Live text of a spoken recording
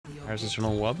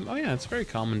Parasitional Web. Oh yeah, it's very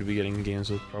common to be getting games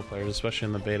with pro players, especially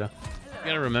in the beta. You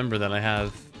gotta remember that I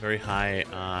have very high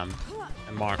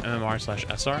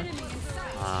MMR/SR.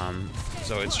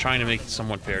 So it's trying to make it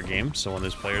somewhat fair game. So when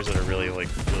there's players that are really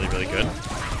good,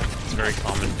 it's very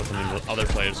common to put them in with other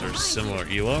players that are similar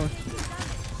elo.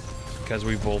 Because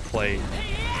we both play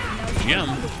GM,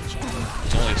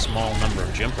 there's only a small number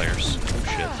of GM players. Oh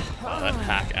shit. That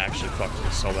hack actually fucked me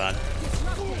so bad.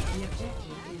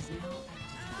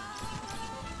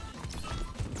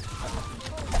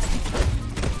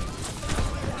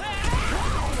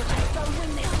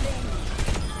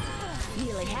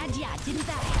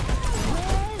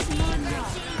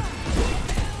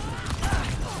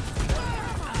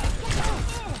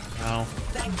 Ow.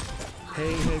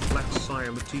 Hey Flats, I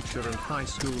am a teacher and high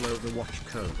school Overwatch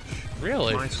coach.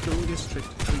 Really? My school district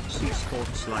treats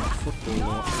esports like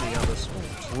football or any other sport.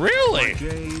 Really? My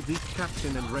JV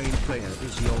captain and rain player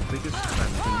is your biggest fan.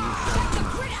 Can you shout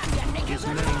him out? His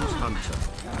name's Hunter.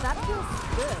 That feels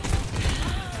good.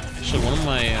 Actually, one of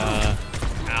my,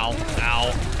 ow!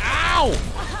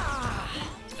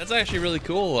 That's actually really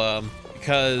cool,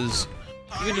 because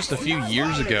even just a few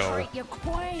years ago,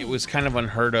 it was kind of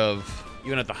unheard of,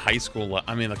 even at the high school,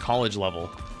 the college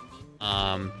level,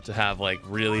 to have like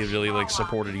really like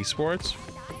supported esports.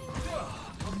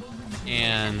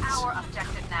 And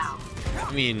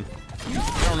I mean,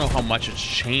 I don't know how much it's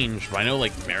changed, but I know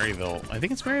like Maryville. I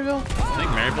think it's Maryville. I think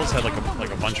Maryville's had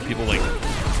like a bunch of people like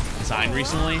sign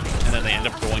recently, and then they end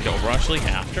up going to Overwatch League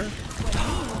after,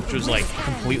 which was like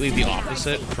completely the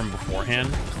opposite from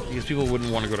beforehand, because people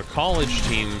wouldn't want to go to college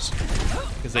teams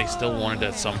because they still wanted to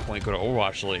at some point go to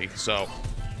Overwatch League. So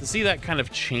to see that kind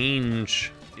of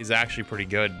change is actually pretty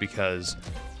good, because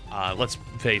let's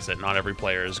face it, not every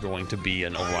player is going to be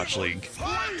an Overwatch League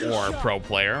or a pro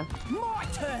player.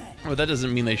 But that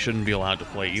doesn't mean they shouldn't be allowed to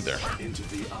play either,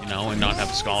 you know, and not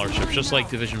have scholarships, just like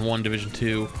Division 1, Division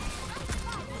 2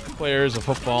 players of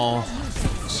football,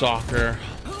 soccer,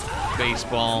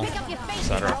 baseball,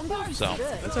 etc. So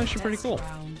that's actually pretty cool.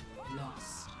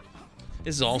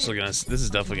 This is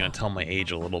definitely gonna tell my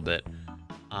age a little bit.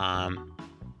 I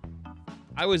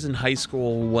was in high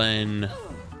school when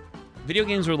video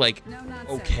games were like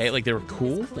okay, like they were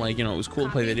cool, like, you know, it was cool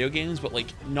to play video games, but like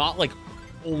not like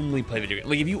only play video games.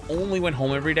 Like if you only went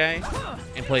home every day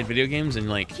and played video games and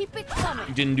like you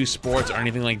didn't do sports or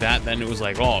anything like that, then it was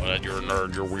like, oh, you're a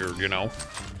nerd, you're weird, you know.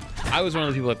 I was one of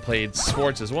the people that played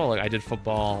sports as well. Like I did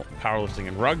football, powerlifting,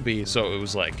 and rugby, so it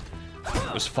was like,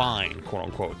 it was fine, quote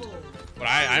unquote. But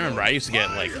I remember I used to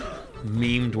get like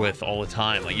memed with all the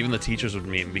time. Like even the teachers would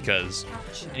meme, because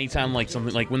anytime like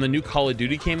something, like when the new Call of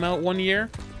Duty came out one year,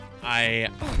 I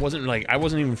wasn't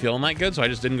even feeling that good, so I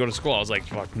just didn't go to school. I was like,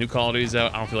 fuck, new Call of Duty's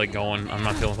out, I don't feel like going, I'm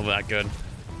not feeling that good.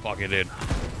 Fuck it, dude.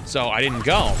 So I didn't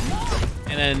go.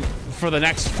 And then for the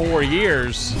next 4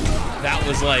 years, that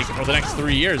was like, or the next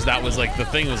 3 years, that was like the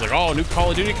thing. It was like, oh, new Call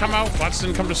of Duty come out, Flats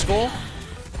didn't come to school,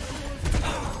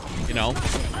 you know.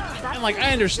 And like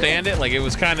I understand it, like I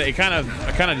kind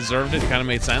of deserved it. It kind of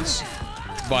made sense.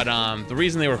 But the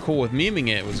reason they were cool with memeing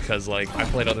it was because like I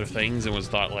played other things and was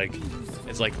thought like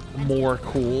it's like more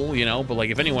cool, you know. But like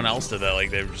if anyone else did that,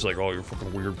 like they were just like, oh, you're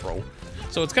fucking weird, bro.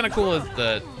 So it's kind of cool that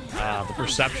the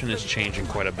perception is changing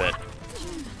quite a bit.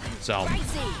 So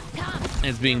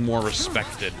it's being more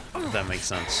respected, if that makes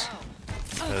sense.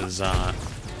 Because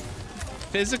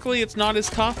physically it's not as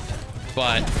tough,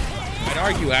 but I'd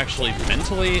argue actually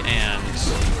mentally and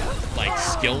like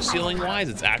skill ceiling wise,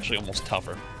 it's actually almost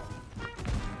tougher.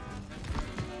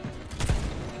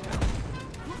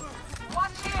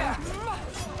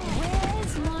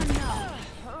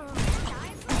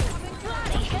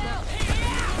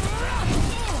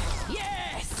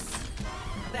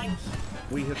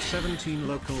 We have 17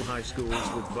 local high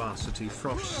schools with Varsity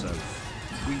Frosh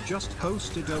South. We just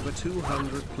hosted over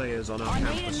 200 players on our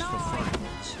campus for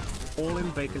finals. All in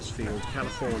Bakersfield,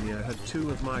 California, had 2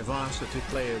 of my varsity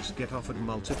players get offered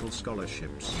multiple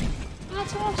scholarships.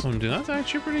 That's awesome, dude. That's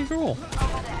actually pretty cool.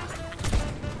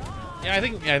 Yeah, I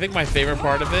think my favorite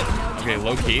part of it, okay,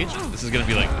 low key, this is gonna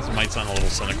be like, this might sound a little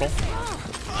cynical,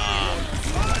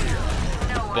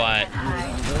 but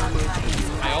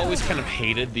I always kind of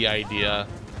hated the idea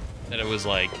that it was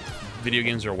like video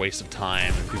games are a waste of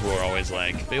time, and people are always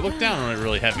like, they look down on it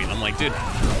really heavy, and I'm like, dude,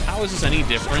 how is this any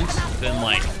different than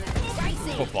like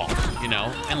football, you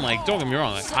know? And like, don't get me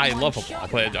wrong, like, I love football. I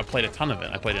played a ton of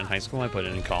it. I played it in high school, I played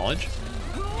it in college,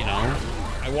 you know?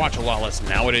 I watch a lot less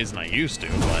nowadays than I used to,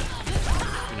 but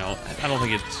you know, I don't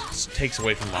think it takes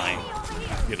away from my,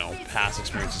 you know, past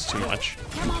experiences too much.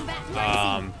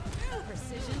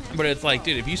 But it's like,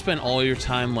 dude, if you spend all your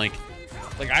time like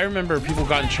Like, I remember people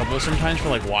got in trouble sometimes for,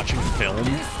 like, watching film in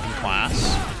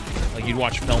class. Like, you'd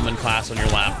watch film in class on your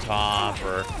laptop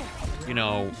or, you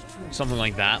know, something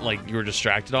like that. Like, you were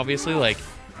distracted, obviously. Like,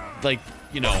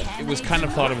 you know, it was kind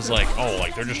of thought it was like, oh,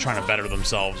 like, they're just trying to better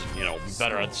themselves, you know, be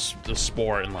better at the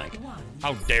sport, and, like,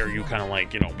 how dare you kind of,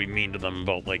 like, you know, be mean to them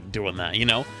about, like, doing that, you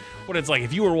know? But it's like,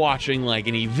 if you were watching, like,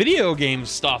 any video game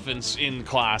stuff in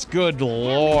class, good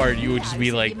lord, you would just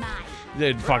be like,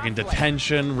 the fucking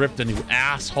detention, ripped a new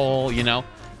asshole, you know?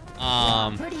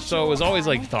 So it was always,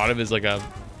 like, thought of as, like, a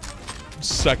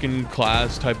second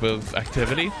class type of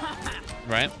activity,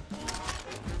 right?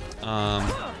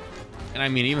 And I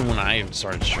mean, even when I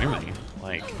started streaming,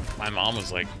 like, my mom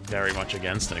was, like, very much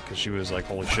against it, because she was like,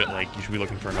 holy shit, like, you should be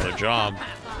looking for another job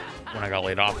when I got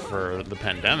laid off for the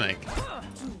pandemic.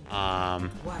 And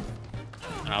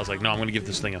I was like, no, I'm going to give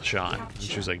this thing a shot. And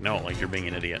she was like, no, like, you're being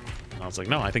an idiot. And I was like,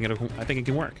 no, I think it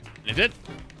can work. And it did.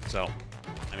 So,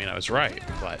 I mean, I was right,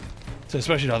 but so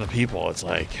especially to other people, it's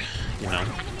like, you know,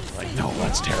 like, no,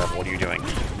 that's terrible. What are you doing?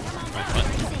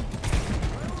 What?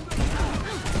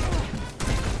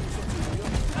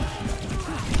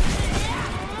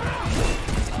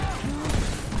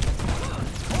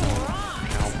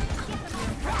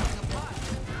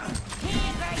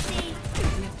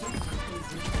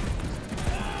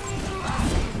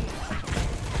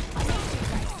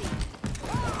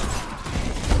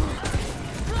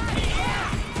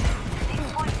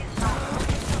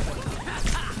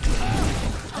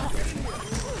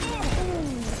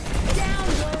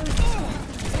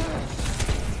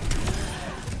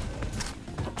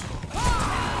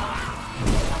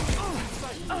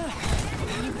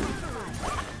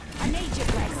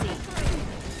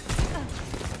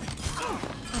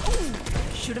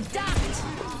 Should have died. It's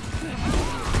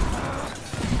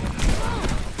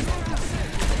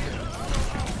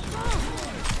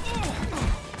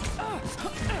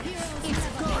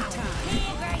go time.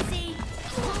 Here, Gracie.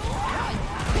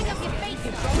 Pick up your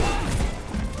bacon, bro.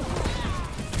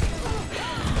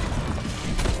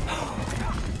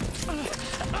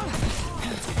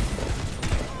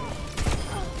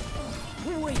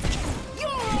 Wait. You're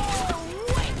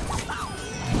awake.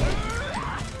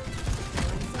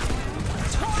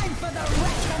 Time for the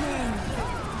reckoning.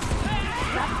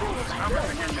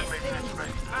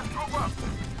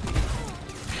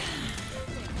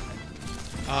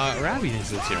 Rabbi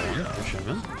needs its hero for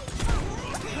shipment.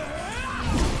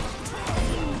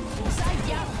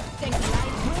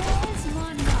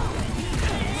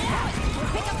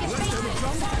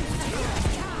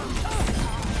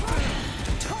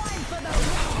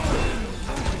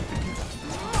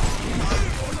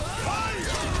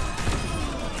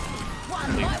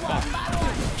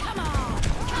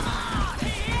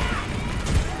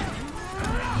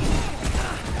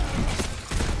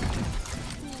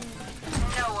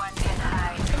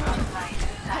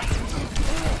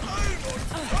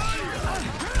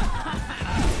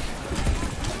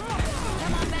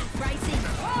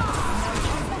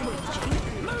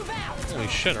 Holy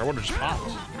shit, our order just popped.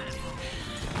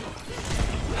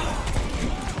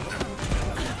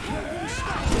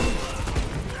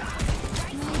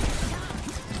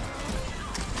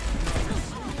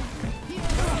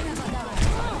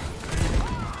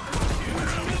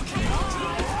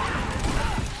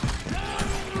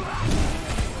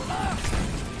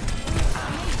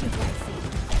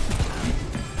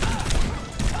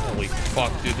 Holy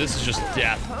fuck, dude, this is just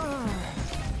death.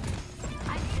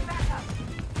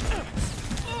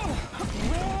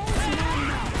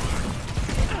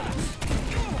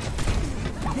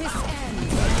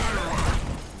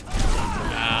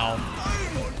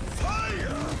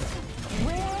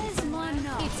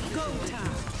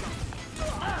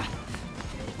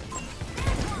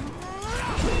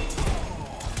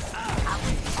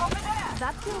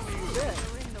 That feels good.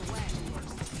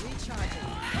 Recharging.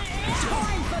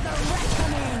 Time for the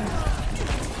reckoning.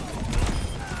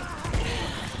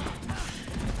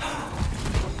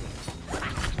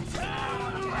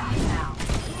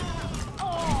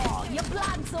 Oh, your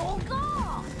blood's all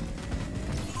gone.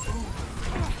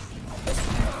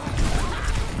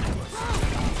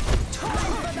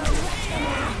 Time for the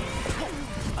reckoning.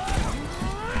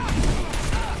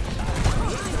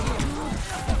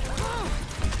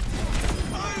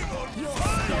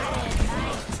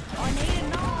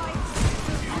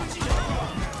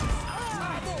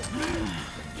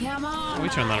 Come on. We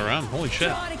turned that around. Holy shit.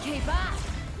 Try to keep up.